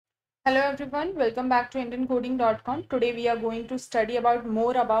Hello everyone, welcome back to IndianCoding.com. Today we are going to study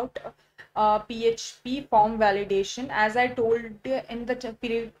more about PHP form validation. As I told in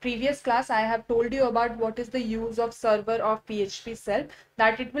the previous class, I have told you about what is the use of server of PHP self,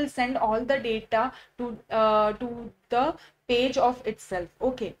 that it will send all the data to the page of itself.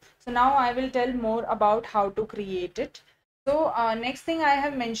 Okay, so now I will tell more about how to create it. So next thing I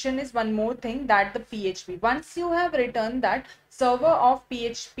have mentioned is one more thing, that the PHP. Once you have written that server of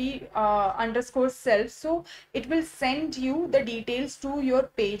PHP underscore self, so it will send you the details to your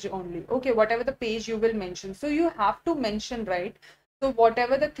page only. Okay, whatever the page you will mention. So you have to mention, right? So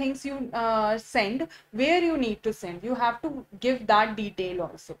whatever the things you send, where you need to send, you have to give that detail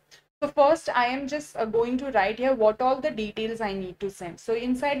also. So first I am just going to write here what all the details I need to send. So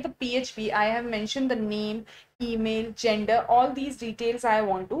inside the PHP, I have mentioned the name, email, gender, all these details I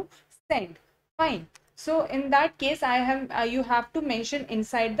want to send. Fine. So in that case, I have you have to mention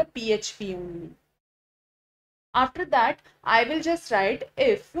inside the PHP only. After that, I will just write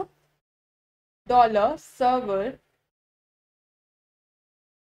if $server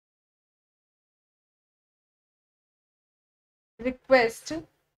request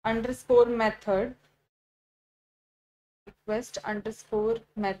underscore method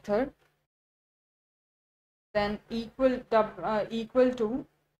then equal to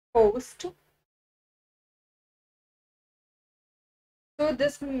post. So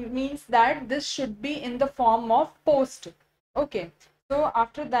this means that this should be in the form of post. Okay. So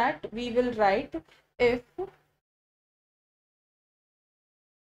after that, we will write if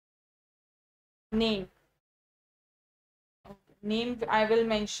name. Name, I will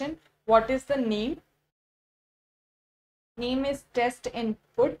mention what is the name. Name is test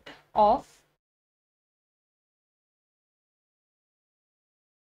input of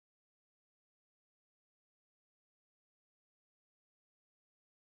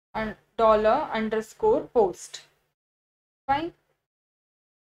dollar underscore post. Fine.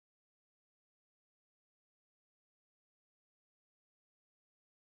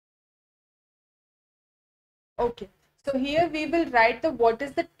 Okay. So here we will write the what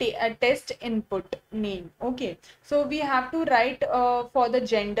is the test input name. Okay. So we have to write for the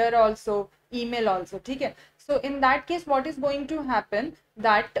gender also, email also. Okay. So in that case, what is going to happen,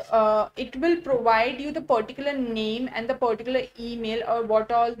 that it will provide you the particular name and the particular email or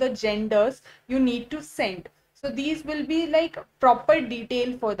what all the genders you need to send. So these will be like proper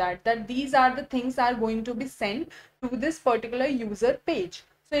detail for that these are the things are going to be sent to this particular user page.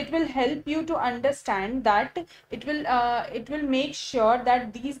 So it will help you to understand that it will make sure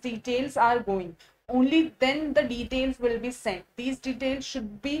that these details are going. Only then the details will be sent. These details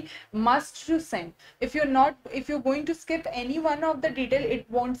should be must to send. If you're going to skip any one of the detail, it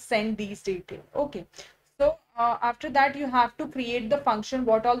won't send these details. Okay. So after that, you have to create the function,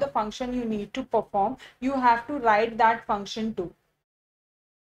 what all the function you need to perform. You have to write that function too.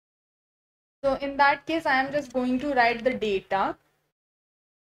 So in that case, I am just going to write the data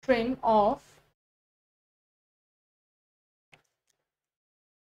string of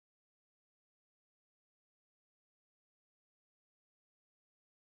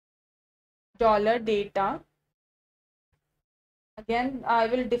 $data. Again, I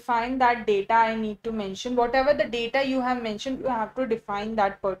will define that data I need to mention. Whatever the data you have mentioned, you have to define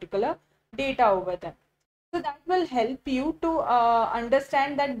that particular data over there. So that will help you to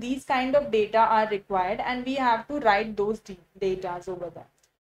understand that these kind of data are required and we have to write those data over there.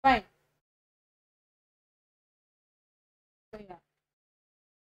 Fine. So yeah.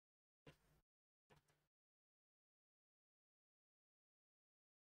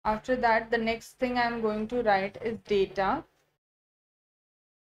 After that, the next thing I'm going to write is data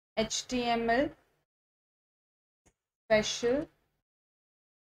HTML special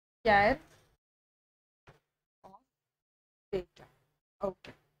char of data.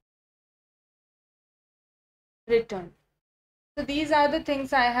 Okay. Return. So these are the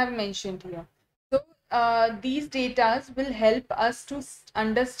things I have mentioned here. So these data will help us to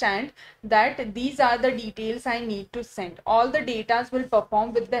understand that these are the details I need to send. All the data will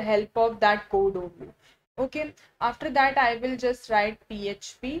perform with the help of that code only. Okay. After that, I will just write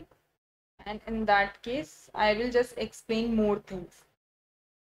PHP, and in that case, I will just explain more things.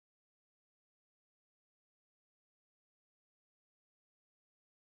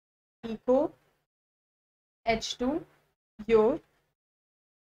 Echo H2 your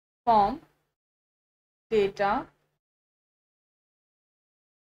form data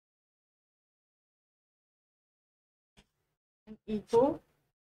and echo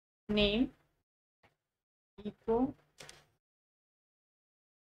name echo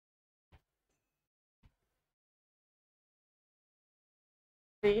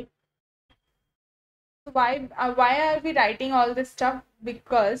rate So why are we writing all this stuff?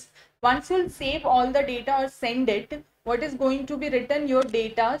 Because once you'll save all the data or send it, what is going to be written? Your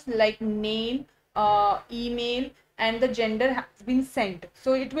data like name, email, and the gender has been sent.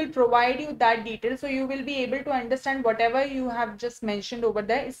 So it will provide you that detail. So you will be able to understand whatever you have just mentioned over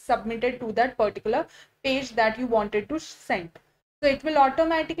there is submitted to that particular page that you wanted to send. So it will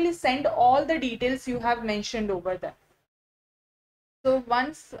automatically send all the details you have mentioned over there. So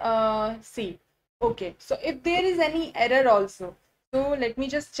once see, okay, so if there is any error also, so let me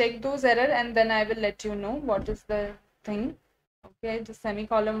just check those error and then I will let you know what is the thing. Okay, the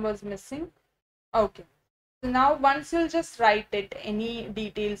semicolon was missing. Okay, so now once you'll just write it any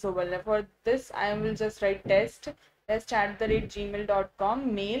details over there. For this I will just write test@gmail.com,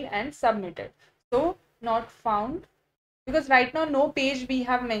 mail, and submit it. So not found, because right now no page we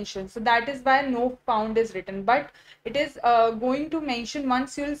have mentioned, so that is why no found is written, but it is going to mention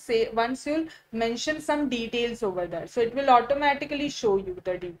once you'll mention some details over there, so it will automatically show you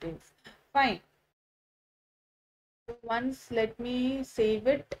the details. Fine. So once let me save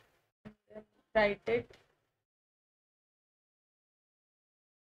it, write it.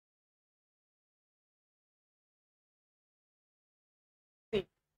 See.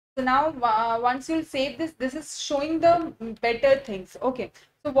 So now once you'll save this, this is showing the better things. Okay.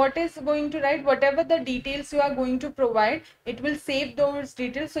 So what is going to write? Whatever the details you are going to provide, it will save those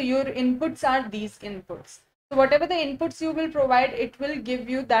details. So your inputs are these inputs. So whatever the inputs you will provide, it will give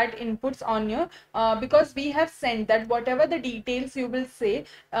you that inputs on your, because we have sent that whatever the details you will say,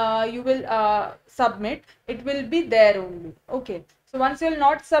 you will submit, it will be there only. Okay. So once you will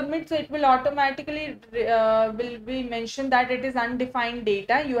not submit, so it will automatically will be mentioned that it is undefined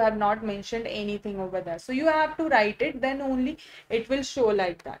data. You have not mentioned anything over there. So you have to write it, then only it will show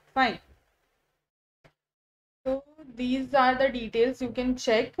like that. Fine. So these are the details you can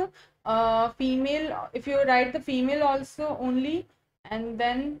check. Female, if you write the female also only, and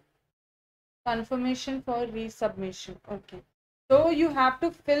then confirmation for resubmission. Okay. So you have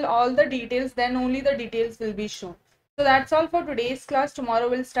to fill all the details, then only the details will be shown. So that's all for today's class. Tomorrow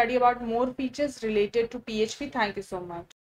we'll study about more features related to PHP. Thank you so much.